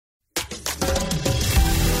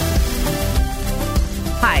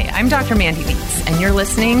I'm Dr. Mandy Leeds, and you're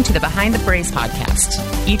listening to the Behind the Brace podcast.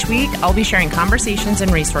 Each week, I'll be sharing conversations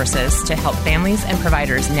and resources to help families and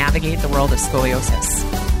providers navigate the world of scoliosis.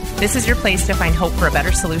 This is your place to find hope for a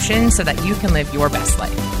better solution so that you can live your best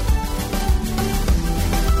life.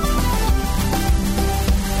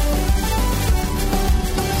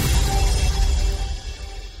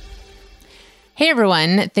 Hey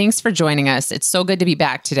everyone, thanks for joining us. It's so good to be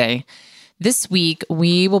back today. This week,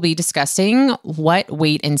 we will be discussing what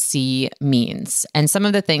wait and see means and some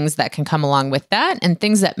of the things that can come along with that and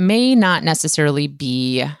things that may not necessarily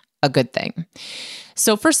be a good thing.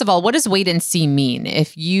 So first of all, what does wait and see mean?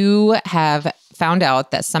 If you have found out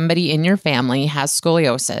that somebody in your family has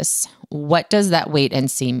scoliosis, what does that wait and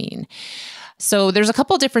see mean? So there's a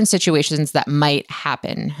couple different situations that might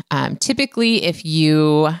happen. Typically, if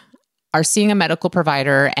you are seeing a medical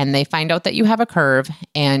provider and they find out that you have a curve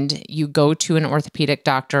and you go to an orthopedic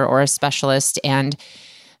doctor or a specialist and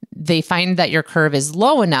they find that your curve is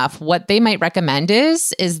low enough, what they might recommend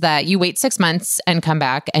is that you wait 6 months and come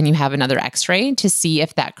back and you have another x-ray to see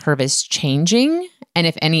if that curve is changing and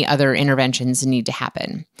if any other interventions need to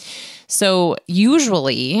happen. So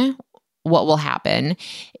usually what will happen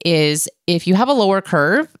is if you have a lower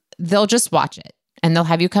curve, they'll just watch it. And they'll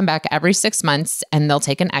have you come back every 6 months and they'll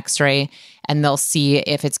take an x-ray and they'll see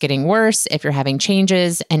if it's getting worse, if you're having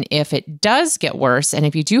changes. And if it does get worse, and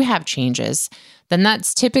if you do have changes, then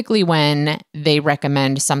that's typically when they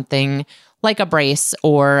recommend something like a brace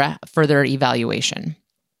or further evaluation.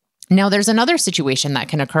 Now, there's another situation that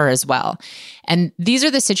can occur as well. And these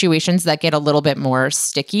are the situations that get a little bit more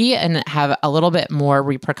sticky and have a little bit more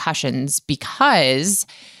repercussions because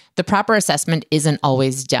the proper assessment isn't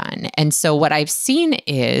always done. And so what I've seen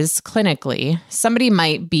is clinically, somebody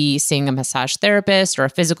might be seeing a massage therapist or a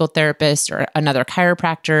physical therapist or another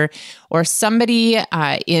chiropractor or somebody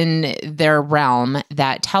in their realm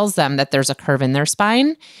that tells them that there's a curve in their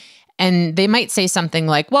spine. And they might say something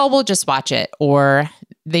like, well, we'll just watch it. Or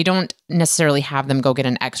they don't necessarily have them go get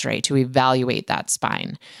an x-ray to evaluate that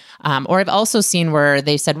spine. Or I've also seen where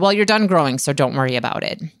they said, well, you're done growing, so don't worry about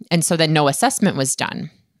it. And so then no assessment was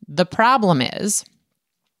done. The problem is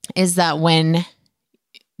that when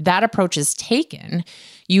that approach is taken,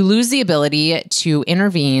 you lose the ability to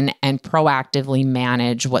intervene and proactively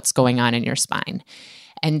manage what's going on in your spine.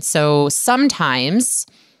 And so sometimes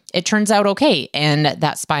it turns out okay, and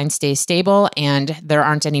that spine stays stable and there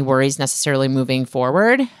aren't any worries necessarily moving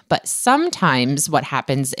forward. But sometimes what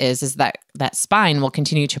happens is that spine will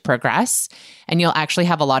continue to progress and you'll actually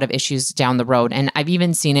have a lot of issues down the road. And I've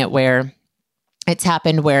even seen it where it's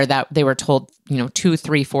happened where that they were told, 2,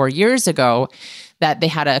 3, 4 years ago that they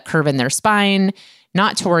had a curve in their spine,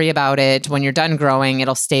 not to worry about it. When you're done growing,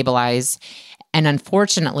 it'll stabilize. And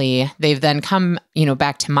unfortunately, they've then come,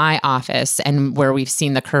 back to my office, and where we've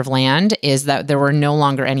seen the curve land is that there were no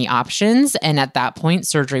longer any options. And at that point,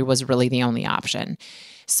 surgery was really the only option.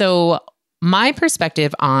 So my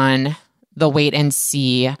perspective on the wait and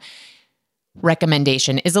see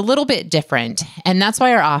recommendation is a little bit different. And that's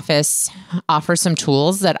why our office offers some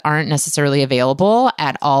tools that aren't necessarily available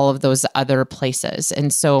at all of those other places.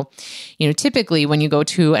 And so, typically when you go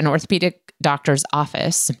to an orthopedic doctor's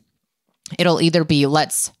office, it'll either be,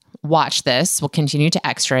 let's watch this, we'll continue to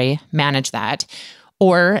x-ray, manage that,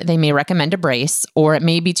 or they may recommend a brace, or it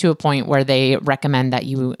may be to a point where they recommend that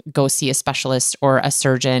you go see a specialist or a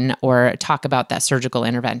surgeon or talk about that surgical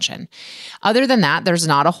intervention. Other than that, there's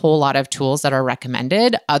not a whole lot of tools that are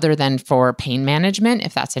recommended other than for pain management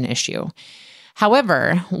if that's an issue.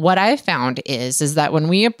 However, what I've found is that when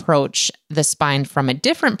we approach the spine from a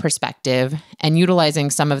different perspective and utilizing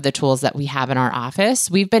some of the tools that we have in our office,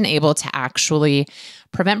 we've been able to actually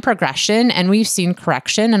prevent progression, and we've seen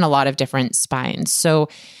correction in a lot of different spines. So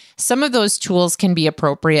some of those tools can be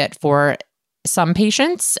appropriate for some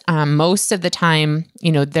patients. Most of the time,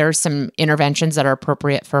 there's some interventions that are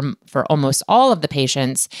appropriate for almost all of the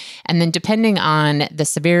patients. And then depending on the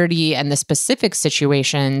severity and the specific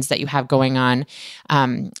situations that you have going on,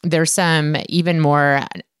 there's some even more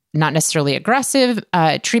not necessarily aggressive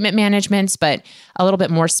treatment managements, but a little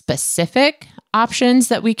bit more specific options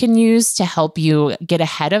that we can use to help you get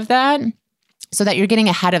ahead of that, so that you're getting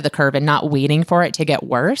ahead of the curve and not waiting for it to get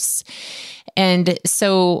worse. And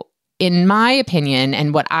so in my opinion,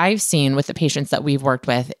 and what I've seen with the patients that we've worked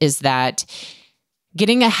with, is that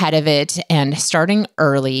getting ahead of it and starting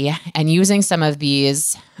early and using some of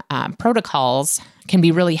these protocols can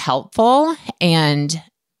be really helpful, and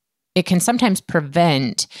it can sometimes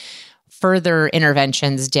prevent further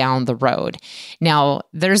interventions down the road. Now,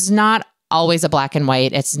 there's not always a black and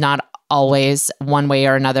white. It's not always one way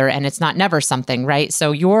or another, and it's not never something, right?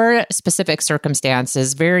 So your specific circumstance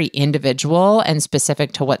is very individual and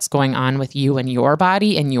specific to what's going on with you and your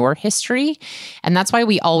body and your history. And that's why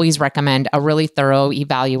we always recommend a really thorough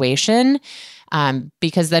evaluation,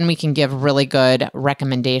 because then we can give really good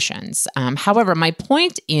recommendations. However, my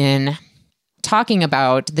point in talking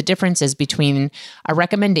about the differences between a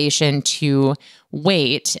recommendation to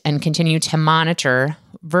wait and continue to monitor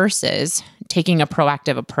versus taking a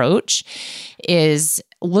proactive approach is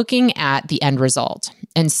looking at the end result.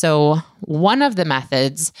 And so one of the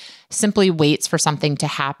methods simply waits for something to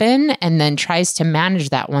happen and then tries to manage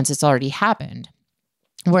that once it's already happened.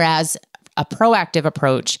 Whereas a proactive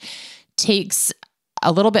approach takes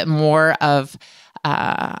a little bit more of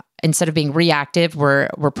instead of being reactive, we're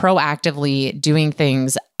proactively doing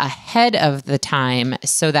things ahead of the time,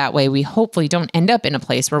 so that way we hopefully don't end up in a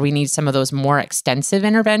place where we need some of those more extensive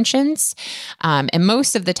interventions. And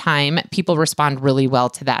most of the time, people respond really well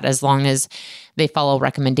to that as long as they follow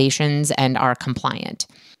recommendations and are compliant.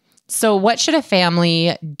 So what should a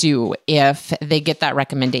family do if they get that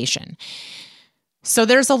recommendation? So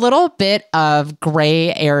there's a little bit of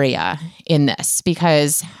gray area in this,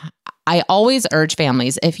 because I always urge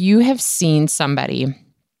families, if you have seen somebody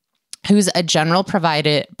who's a general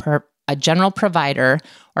provider or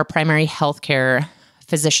primary healthcare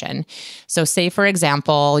physician. So say, for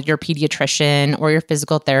example, your pediatrician or your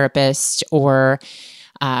physical therapist or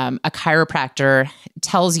a chiropractor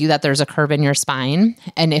tells you that there's a curve in your spine.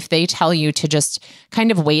 And if they tell you to just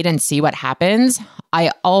kind of wait and see what happens,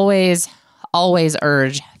 I always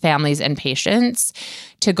urge families and patients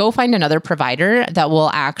to go find another provider that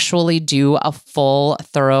will actually do a full,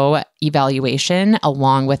 thorough evaluation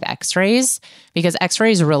along with x-rays, because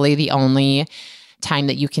x-ray is really the only time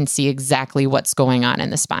that you can see exactly what's going on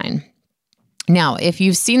in the spine. Now, if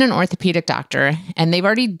you've seen an orthopedic doctor and they've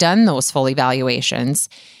already done those full evaluations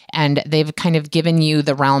and they've kind of given you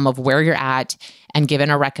the realm of where you're at and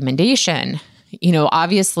given a recommendation,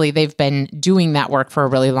 obviously they've been doing that work for a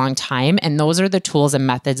really long time. And those are the tools and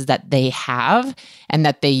methods that they have and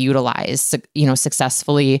that they utilize,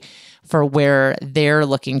 successfully for where they're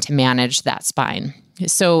looking to manage that spine.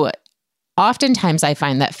 So oftentimes I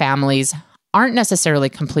find that families aren't necessarily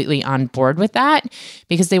completely on board with that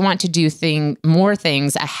because they want to do more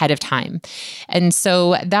things ahead of time. And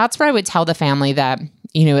so that's where I would tell the family that,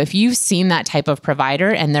 if you've seen that type of provider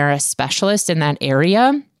and they're a specialist in that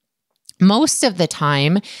area, most of the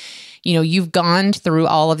time, you've gone through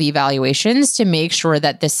all of the evaluations to make sure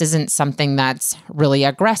that this isn't something that's really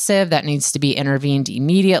aggressive, that needs to be intervened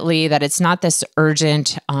immediately, that it's not this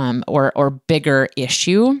urgent or bigger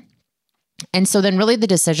issue. And so then really the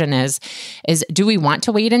decision is do we want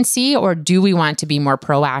to wait and see, or do we want to be more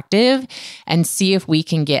proactive and see if we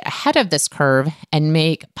can get ahead of this curve and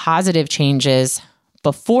make positive changes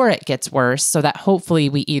before it gets worse, so that hopefully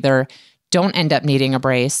we either don't end up needing a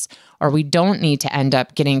brace or we don't need to end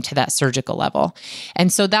up getting to that surgical level.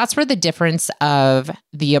 And so that's where the difference of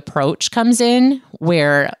the approach comes in,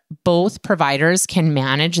 where both providers can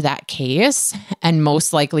manage that case. And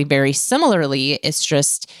most likely, very similarly, it's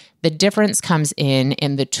just the difference comes in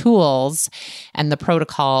the tools and the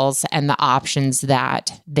protocols and the options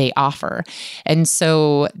that they offer. And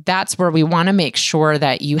so that's where we want to make sure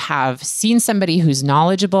that you have seen somebody who's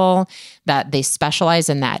knowledgeable, that they specialize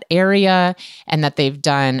in that area, and that they've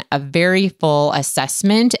done a very full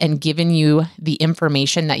assessment and given you the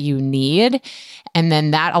information that you need. And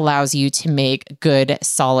then that allows you to make good,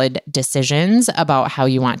 solid decisions about how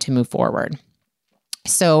you want to move forward.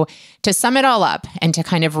 So to sum it all up and to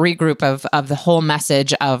kind of regroup of the whole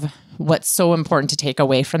message of what's so important to take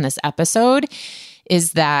away from this episode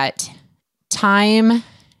is that time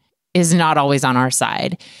is not always on our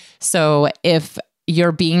side. So if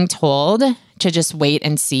you're being told to just wait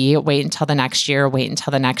and see, wait until the next year,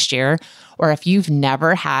 or if you've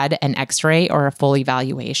never had an x-ray or a full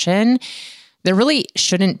evaluation, there really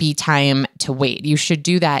shouldn't be time to wait. You should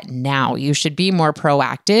do that now. You should be more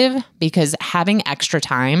proactive, because having extra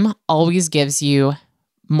time always gives you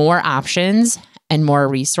more options and more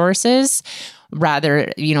resources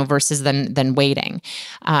versus than waiting.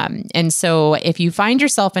 And so if you find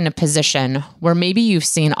yourself in a position where maybe you've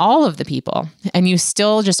seen all of the people and you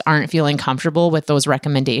still just aren't feeling comfortable with those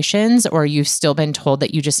recommendations, or you've still been told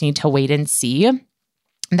that you just need to wait and see,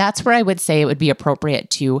 that's where I would say it would be appropriate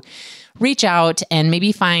to reach out and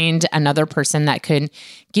maybe find another person that could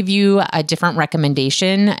give you a different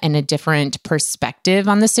recommendation and a different perspective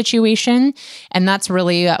on the situation. And that's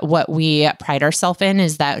really what we pride ourselves in,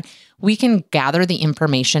 is that we can gather the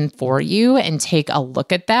information for you and take a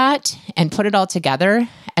look at that and put it all together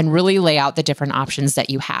and really lay out the different options that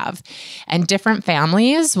you have. And different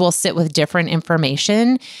families will sit with different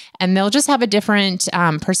information and they'll just have a different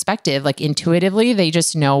perspective. Like intuitively, they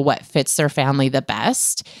just know what fits their family the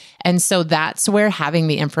best. And so that's where having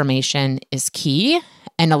the information is key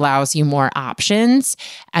and allows you more options.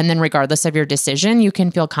 And then regardless of your decision, you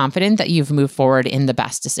can feel confident that you've moved forward in the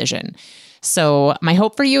best decision. So my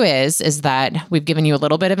hope for you is that we've given you a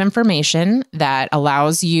little bit of information that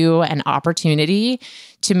allows you an opportunity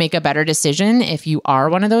to make a better decision if you are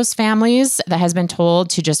one of those families that has been told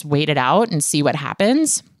to just wait it out and see what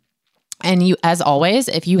happens. And you, as always,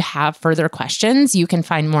 if you have further questions, you can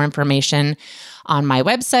find more information on my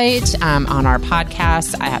website, on our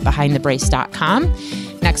podcast at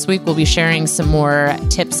behindthebrace.com. Next week, we'll be sharing some more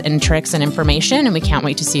tips and tricks and information, and we can't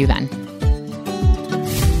wait to see you then.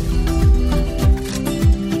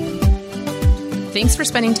 Thanks for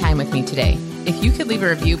spending time with me today. If you could leave a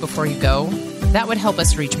review before you go, that would help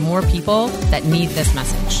us reach more people that need this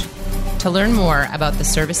message. To learn more about the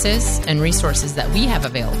services and resources that we have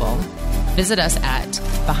available, visit us at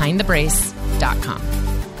behindthebrace.com.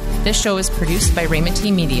 This show is produced by Rhema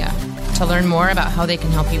Team Media. To learn more about how they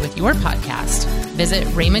can help you with your podcast, visit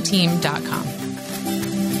rhemateam.com.